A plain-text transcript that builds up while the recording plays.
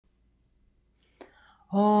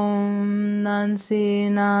Om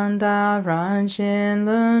Nansi Nanda Ranshin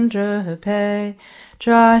Lundru Pei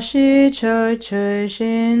Trashi Cho Chu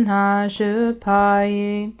Shin Ha Shu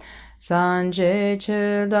Pai Sanjay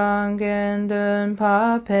Chudangen Dun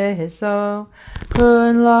Pa Pe So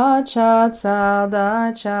Kun La Cha Tsal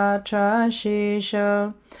Da Cha Trashi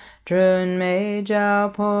Sho Drun Mei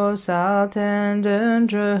Jiao Po Sal Ten Dun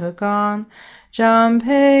Dru Gan Jam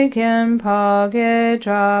Pe Ken Pa Ge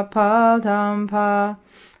Dra Pa Dam Pa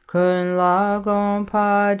Kun La Gong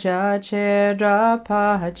Pa Ja Che Dra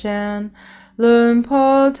Pa Chen Lun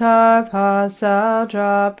Po Tar Pa Sal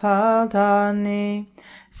Dra Pa Da Ni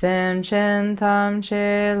Sem Chen Tam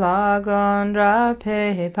Che La Gong Dra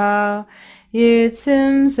Pe Pa Yit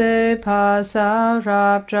Sim Se Pa Sal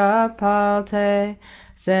Rap Dra Pa Te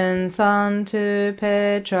Sen San Tu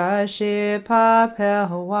Pe Tra Shi Pa Pe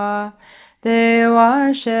Wa De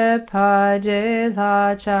Wa She Pa Je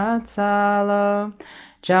La Cha Tsa Lo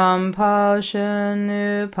Jam Pao Shen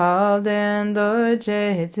Nu Pao Den Do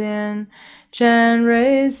Je Zin Chen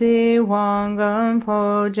Rei Zi Wang Gen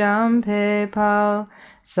Po Jam Pe Pao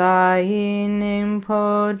Sa Yi Ning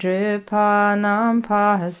Po Dri Pa Nam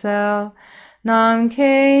Pa Sel Nam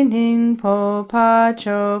Ke Ning Po Pa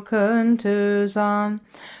Cho Kun Tu Zan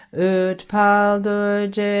Ut Pal Do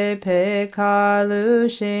Je Pe Kar Lu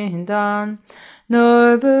Shin Dan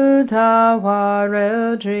Nur Buddha Wa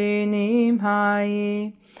Rel Dri Nim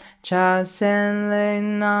Hai Cha Sen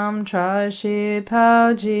Ling Nam Tra Shi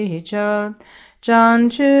Pao Ji Cho Jan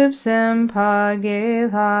Chup Sem Pa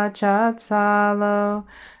Ge La Cha Tsa Lo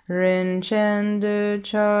Rin Chen Du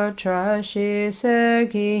Cho Tra Shi Se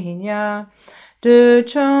Gi Nya Du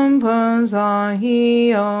Chong Pun Zong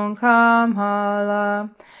Hi Ong Kam Ha La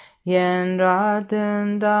Yen Ra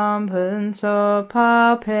Dun Dam Pun So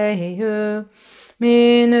Pa Pe Hu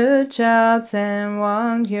Mi Nu Cha Tsen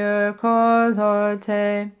Wang Yer Ko Lo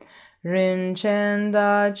Te Rin Chen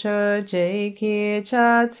Da Cho Je Ki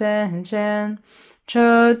Cha Tsen Chen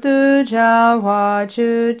Cho Du Jia Hua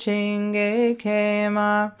Chu Ching Ge Ke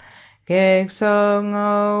Ma Gek So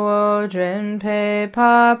Ngo Wo Dren Pe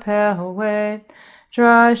Pa Pe Wei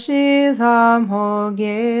Dra Shi Lam Ho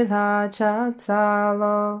Ge La Cha Tsa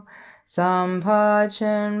Lo Sampa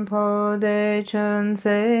Chen Po De Chun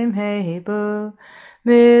Se Mei Bu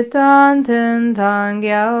Mi Dan Ten Tang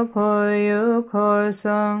Giao Po Yu Ko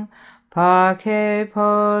Song Pa Ke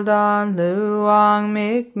Po Dan Lu Wang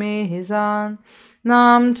Mik Mi Zan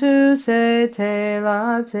Nam Tu Se Te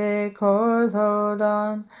La Te Ko Lo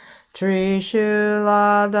Dan Tri Shu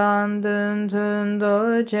La Dan Dun Tun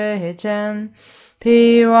Do Je Chen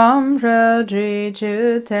Pi Wam Re Dri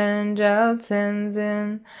Chu Ten Jiao Tsen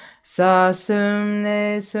Zin Sa Sum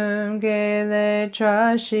Ne Sum Ge Le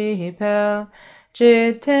Tra Shi Pel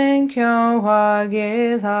Jit Ten Kyong Hua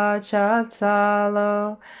Ge La Cha Tsa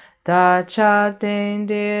Lo Da Cha Ding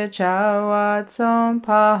Di Cha Wa Tsong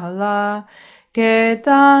Pa La Ge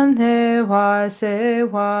Dan He Hua Se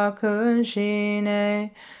Hua Kun Shi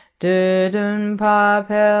Ne Du Dun Pa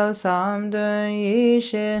Pel Sam Dun Yi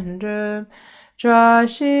Shin Drup Dra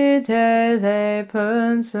Shi Te Le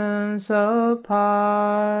Pun Sum So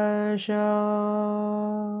Pa Sho